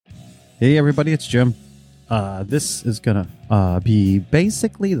Hey everybody, it's Jim. This is gonna be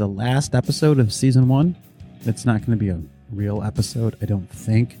basically the last episode of season 1. It's not gonna be a real episode, I don't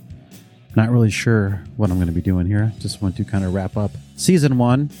think. Not really sure what I'm gonna be doing here. Just want to kind of wrap up season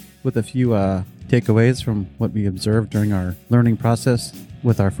 1 with a few takeaways from what we observed during our learning process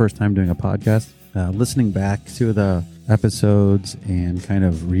with our first time doing a podcast. Listening back to the episodes and kind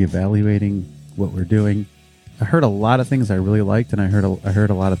of reevaluating what we're doing. I heard a lot of things I really liked, and I heard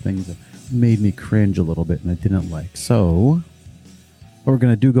a lot of things that made me cringe a little bit and I didn't like. So what we're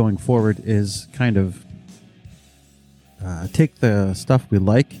going to do going forward is kind of take the stuff we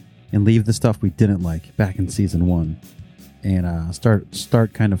like and leave the stuff we didn't like back in season 1 and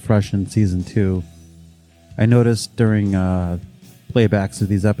start kind of fresh in season 2. I noticed during playbacks of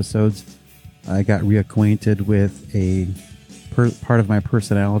these episodes, I got reacquainted with a part of my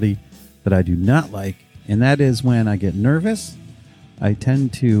personality that I do not like, and that is when I get nervous, I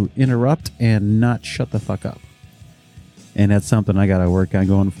tend to interrupt and not shut the fuck up. And that's something I got to work on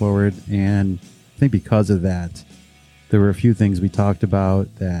going forward. And I think because of that, there were a few things we talked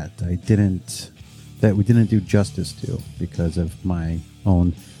about that we didn't do justice to because of my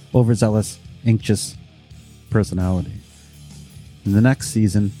own overzealous, anxious personality. In the next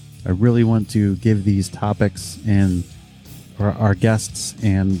season, I really want to give these topics and our guests,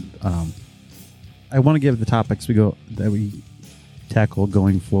 and I want to give the topics that we tackle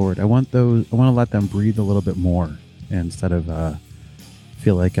going forward. I want to let them breathe a little bit more instead of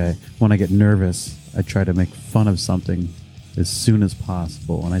feel like when I get nervous, I try to make fun of something as soon as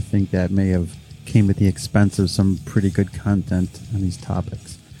possible. And I think that may have came at the expense of some pretty good content on these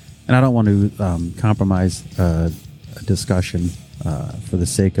topics. And I don't want to compromise a discussion for the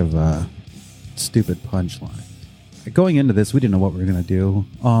sake of a stupid punchline. Going into this, we didn't know what we were going to do.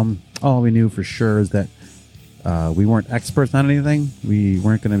 All we knew for sure is that we weren't experts on anything. We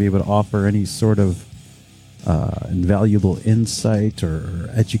weren't going to be able to offer any sort of invaluable insight or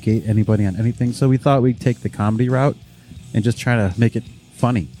educate anybody on anything. So we thought we'd take the comedy route and just try to make it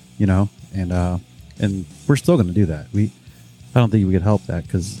funny, you know. And we're still going to do that. I don't think we could help that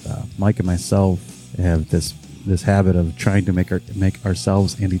because Mike and myself have this habit of trying to make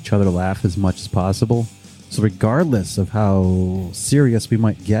ourselves and each other laugh as much as possible. So regardless of how serious we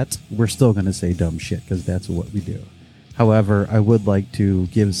might get, we're still going to say dumb shit because that's what we do. However, I would like to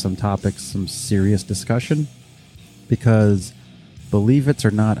give some topics some serious discussion because, believe it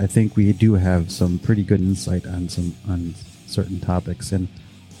or not, I think we do have some pretty good insight on certain topics, and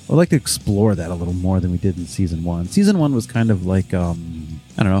I'd like to explore that a little more than we did in season 1. Season 1 was kind of like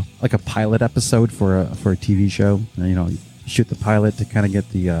like a pilot episode for a TV show. And, you shoot the pilot to kind of get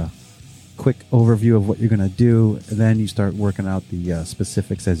the quick overview of what you're going to do, and then you start working out the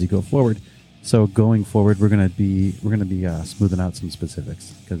specifics as you go forward. So going forward, we're going to be smoothing out some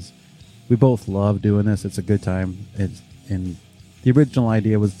specifics because we both love doing this. It's a good time. And the original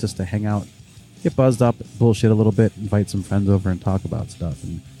idea was just to hang out, get buzzed up, bullshit a little bit, invite some friends over and talk about stuff.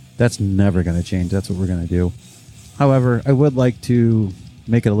 And that's never going to change. That's what we're going to do. However, I would like to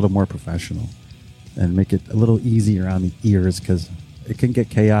make it a little more professional and make it a little easier on the ears because it can get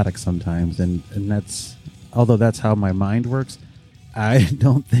chaotic sometimes, and although that's how my mind works, I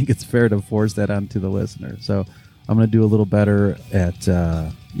don't think it's fair to force that onto the listener. So I'm going to do a little better at,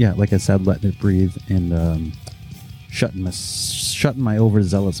 like I said, letting it breathe and shutting my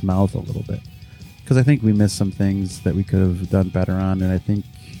overzealous mouth a little bit. Because I think we missed some things that we could have done better on, and I think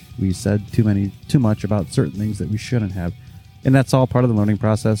we said too much about certain things that we shouldn't have. And that's all part of the learning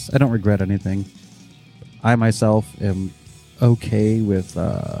process. I don't regret anything. I myself am okay with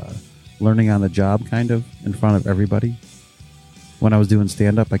learning on the job kind of in front of everybody. When I was doing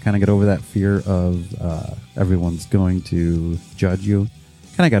stand-up, I kind of got over that fear of everyone's going to judge you.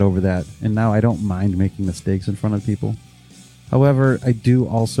 Kind of got over that, and now I don't mind making mistakes in front of people. However, I do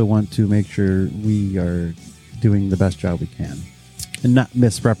also want to make sure we are doing the best job we can and not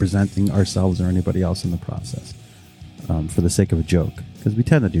misrepresenting ourselves or anybody else in the process for the sake of a joke, because we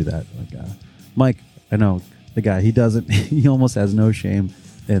tend to do that. Like Mike, I know the guy, he almost has no shame,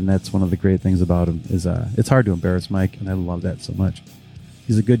 and that's one of the great things about him is it's hard to embarrass Mike, and I love that so much.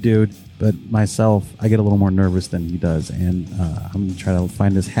 He's a good dude, but myself, I get a little more nervous than he does, and I'm going to try to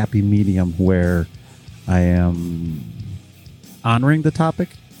find this happy medium where I am honoring the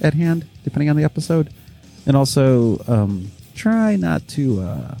topic at hand, depending on the episode, and also try not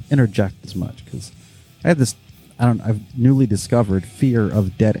to interject as much, because I have this, I've newly discovered fear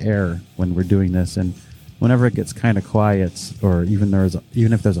of dead air when we're doing this, and whenever it gets kind of quiet, or even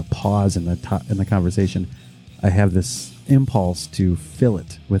if there's a pause in the conversation, I have this impulse to fill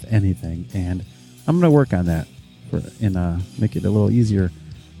it with anything, and I'm going to work on that and make it a little easier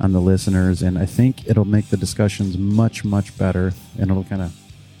on the listeners, and I think it'll make the discussions much, much better, and it'll kind of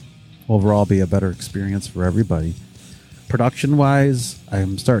overall be a better experience for everybody. Production wise,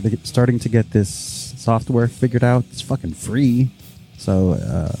 I'm starting to get this software figured out. It's fucking free, so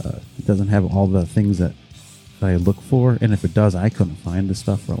it doesn't have all the things that I look for, and if it does, I couldn't find this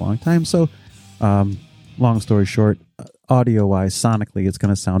stuff for a long time. So long story short, audio wise, sonically, it's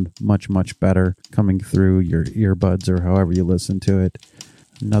going to sound much, much better coming through your earbuds or however you listen to it.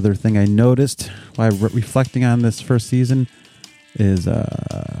 Another thing I noticed while reflecting on this first season is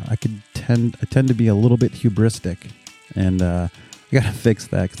I tend to be a little bit hubristic, and I gotta fix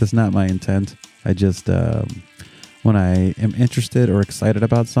that because it's not my intent. I just when I am interested or excited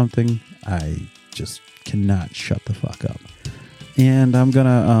about something, I just cannot shut the fuck up, and I'm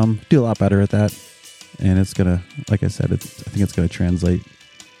gonna do a lot better at that. And it's gonna, like I said, I think it's gonna translate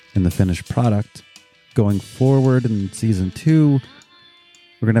in the finished product going forward in season 2.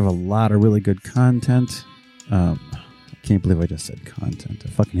 We're gonna have a lot of really good content. I can't believe I just said content. I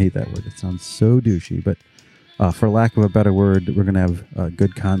fucking hate that word. It sounds so douchey. But for lack of a better word, we're going to have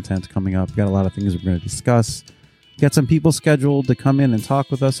good content coming up. We've got a lot of things we're going to discuss. Got some people scheduled to come in and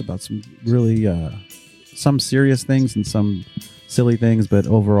talk with us about some really, some serious things and some silly things. But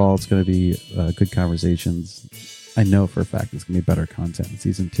overall, it's going to be good conversations. I know for a fact it's going to be better content in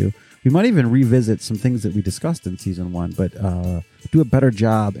season 2. We might even revisit some things that we discussed in season 1, but do a better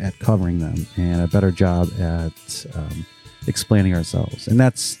job at covering them and a better job at explaining ourselves. And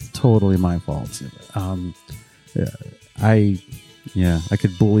that's totally my fault. I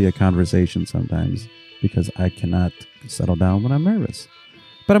could bully a conversation sometimes because I cannot settle down when I'm nervous.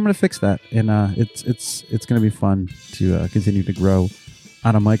 But I'm going to fix that, and it's going to be fun to continue to grow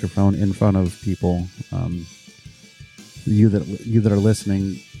on a microphone in front of people. You that are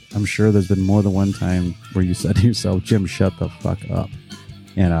listening, I'm sure there's been more than one time where you said to yourself, Jim, shut the fuck up.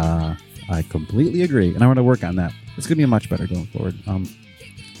 And I completely agree. And I'm going to work on that. It's going to be much better going forward. I'm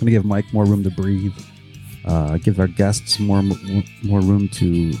going to give Mike more room to breathe. Give our guests more room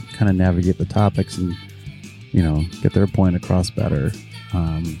to kind of navigate the topics and, get their point across better.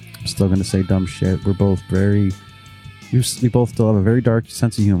 I'm still going to say dumb shit. We're both we both still have a very dark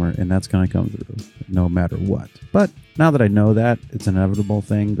sense of humor, and that's going to come through no matter what. But now that I know that, it's an inevitable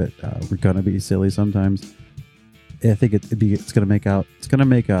thing that we're going to be silly sometimes. I think it's going to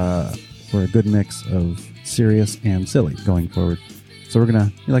make for a good mix of serious and silly going forward. So we're going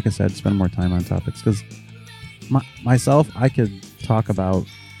to, like I said, spend more time on topics because myself, I could talk about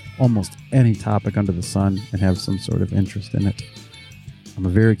almost any topic under the sun and have some sort of interest in it. I'm a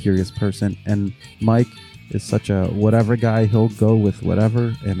very curious person, and Mike is such a whatever guy. He'll go with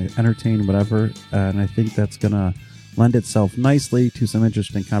whatever and entertain whatever, and I think that's going to lend itself nicely to some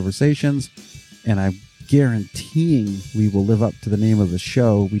interesting conversations, and I'm guaranteeing we will live up to the name of the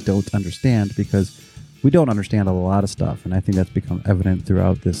show, We Don't Understand, because we don't understand a lot of stuff, and I think that's become evident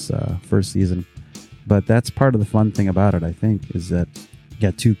throughout this first season. But that's part of the fun thing about it, I think, is that you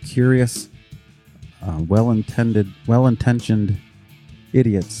got two curious, well-intentioned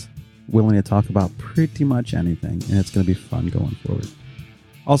idiots willing to talk about pretty much anything, and it's going to be fun going forward.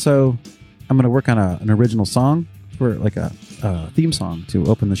 Also, I'm going to work on an original song for like a theme song to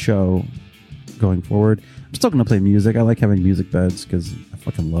open the show going forward. I'm still going to play music. I like having music beds because I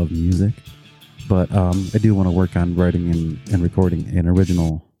fucking love music. But I do want to work on writing and recording an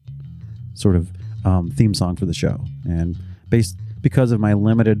original sort of theme song for the show. And because of my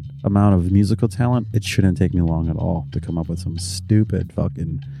limited amount of musical talent, it shouldn't take me long at all to come up with some stupid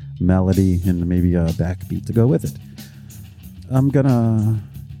fucking melody and maybe a backbeat to go with it. I'm going to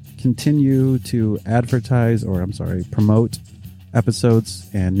continue to promote episodes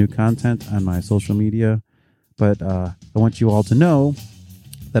and new content on my social media. But I want you all to know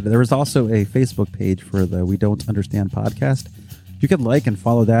that there is also a Facebook page for the We Don't Understand podcast. You can like and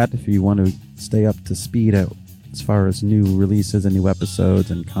follow that if you want to stay up to speed as far as new releases and new episodes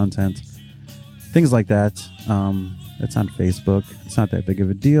and content. Things like that. It's on Facebook. It's not that big of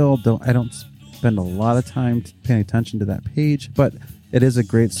a deal. I don't spend a lot of time paying attention to that page, but it is a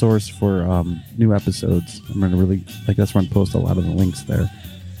great source for new episodes. I'm going to that's where I post a lot of the links there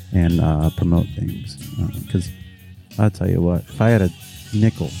and promote things. Because I'll tell you what, if I had a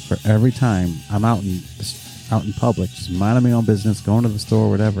nickel for every time I'm out in public, just minding my own business, going to the store,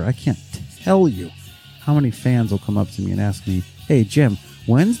 whatever, I can't tell you how many fans will come up to me and ask me, "Hey Jim,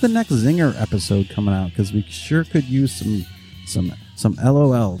 when's the next Zinger episode coming out? Because we sure could use some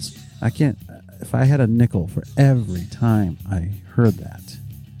LOLs." I can't. If I had a nickel for every time I heard that,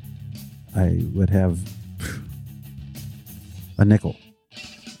 I would have a nickel.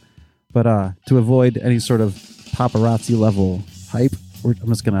 But to avoid any sort of paparazzi level hype, I'm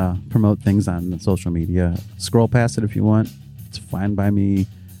just gonna promote things on social media. Scroll past it if you want. It's fine by me.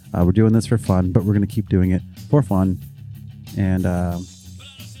 We're doing this for fun, but we're gonna keep doing it for fun. And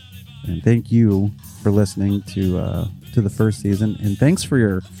thank you for listening to the first season, and thanks for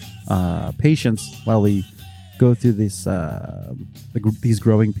your patience while we go through these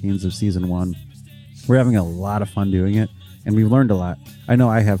growing pains of season 1. We're having a lot of fun doing it, and we've learned a lot. I know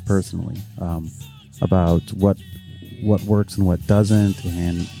I have personally about what works and what doesn't,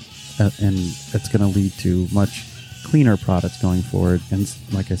 and it's going to lead to much cleaner products going forward. And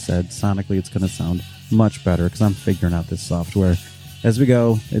like I said, sonically, it's going to sound much better because I'm figuring out this software as we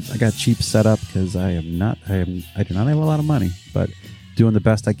go. I got cheap setup because I do not have a lot of money, but doing the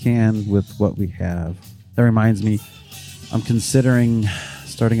best I can with what we have. That reminds me, I'm considering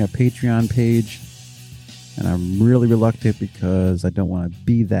starting a Patreon page, and I'm really reluctant because I don't want to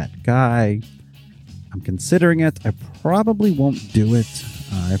be that guy. I'm considering it. I probably won't do it.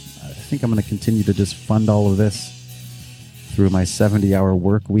 I think I'm going to continue to just fund all of this through my 70-hour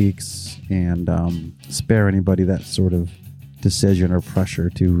work weeks and spare anybody that sort of decision or pressure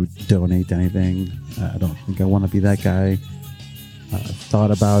to donate anything. I don't think I want to be that guy.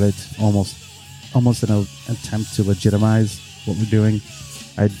 Thought about it, almost an attempt to legitimize what we're doing.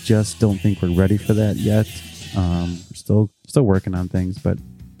 I just don't think we're ready for that yet. We're still working on things, but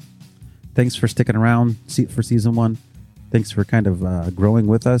thanks for sticking around for season 1. Thanks for kind of growing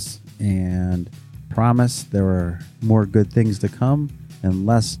with us, and promise there are more good things to come and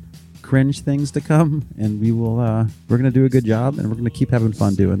less cringe things to come, and we're going to do a good job, and we're going to keep having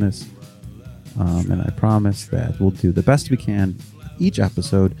fun doing this. And I promise that we'll do the best we can each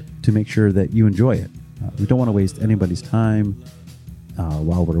episode to make sure that you enjoy it. We don't want to waste anybody's time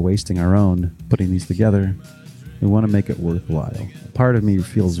while we're wasting our own putting these together. We want to make it worthwhile. Part of me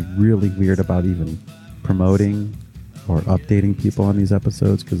feels really weird about even promoting or updating people on these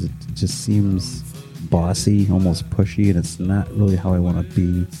episodes because it just seems bossy, almost pushy, and it's not really how I want to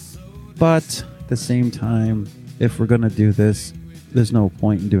be. But at the same time, if we're going to do this, there's no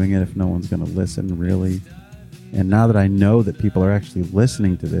point in doing it if no one's going to listen, really. And now that I know that people are actually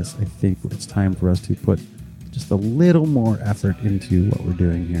listening to this, I think it's time for us to put just a little more effort into what we're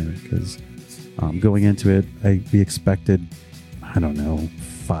doing here. Because going into it, we expected,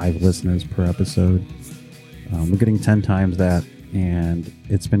 5 listeners per episode. We're getting 10 times that, and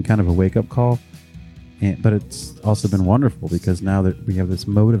it's been kind of a wake-up call. But it's also been wonderful because now that we have this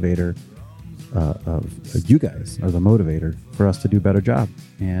motivator of you guys are the motivator for us to do a better job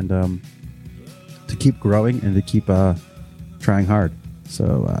and to keep growing and to keep trying hard.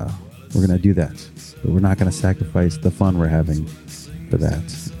 So we're going to do that. But we're not going to sacrifice the fun we're having for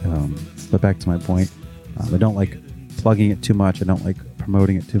that. But back to my point, I don't like plugging it too much. I don't like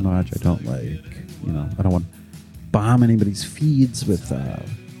promoting it too much. I don't like, I don't want to bomb anybody's feeds with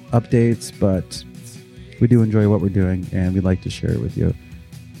updates, but we do enjoy what we're doing, and we'd like to share it with you.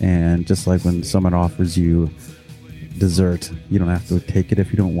 And just like when someone offers you dessert, you don't have to take it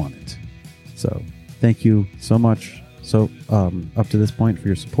if you don't want it. So thank you so much. So up to this point for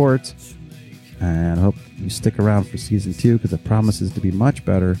your support, and I hope you stick around for season 2 because it promises to be much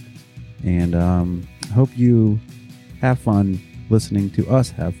better. And I hope you have fun listening to us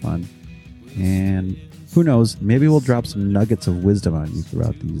have fun. And who knows, maybe we'll drop some nuggets of wisdom on you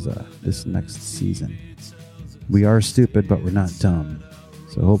throughout this next season. We are stupid, but we're not dumb.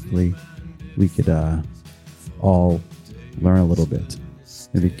 So hopefully we could all learn a little bit.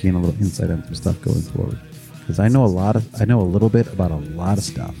 Maybe gain a little insight on some stuff going forward. Because I know a little bit about a lot of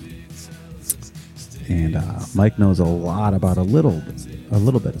stuff. And Mike knows a lot about a little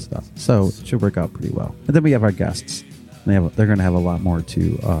bit of stuff. So it should work out pretty well. And then we have our guests. They're going to have a lot more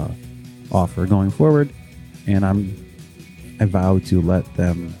to offer going forward. And I vow to let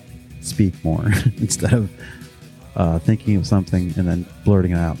them speak more instead of thinking of something and then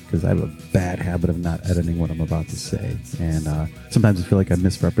blurting it out, because I have a bad habit of not editing what I'm about to say. And sometimes I feel like I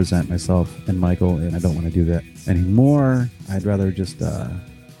misrepresent myself and Michael, and I don't want to do that anymore. I'd rather just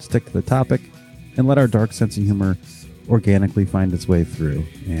stick to the topic and let our dark sense of humor organically find its way through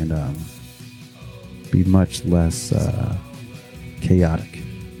and be much less chaotic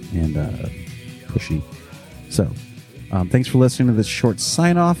and pushy. So thanks for listening to this short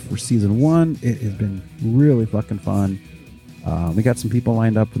sign-off for Season 1. It has been really fucking fun. We got some people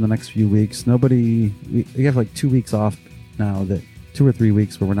lined up for the next few weeks. We have like 2 weeks off now, 2 or 3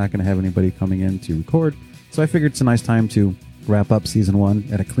 weeks where we're not going to have anybody coming in to record. So I figured it's a nice time to wrap up Season 1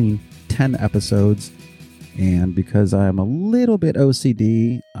 at a clean 10 episodes. And because I'm a little bit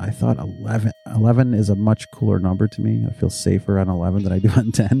OCD, I thought 11 is a much cooler number to me. I feel safer on 11 than I do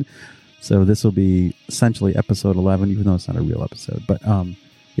on 10. So this will be essentially episode 11, even though it's not a real episode. But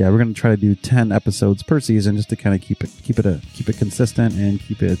yeah, we're going to try to do 10 episodes per season just to kind of keep it consistent and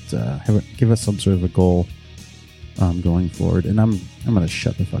give us some sort of a goal going forward. And I'm going to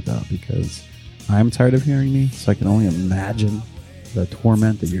shut the fuck up because I'm tired of hearing me. So I can only imagine the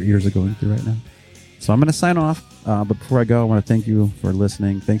torment that your ears are going through right now. So I'm going to sign off. But before I go, I want to thank you for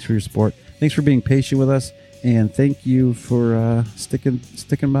listening. Thanks for your support. Thanks for being patient with us. And thank you for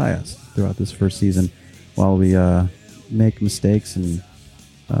sticking by us throughout this first season while we make mistakes and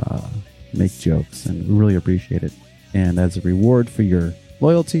make jokes. And we really appreciate it. And as a reward for your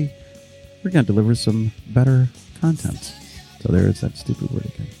loyalty, we're going to deliver some better content. So there is that stupid word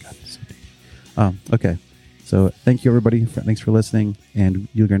again. God, it's so deep. Okay. So thank you, everybody. Thanks for listening. And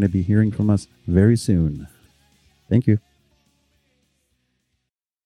you're going to be hearing from us very soon. Thank you.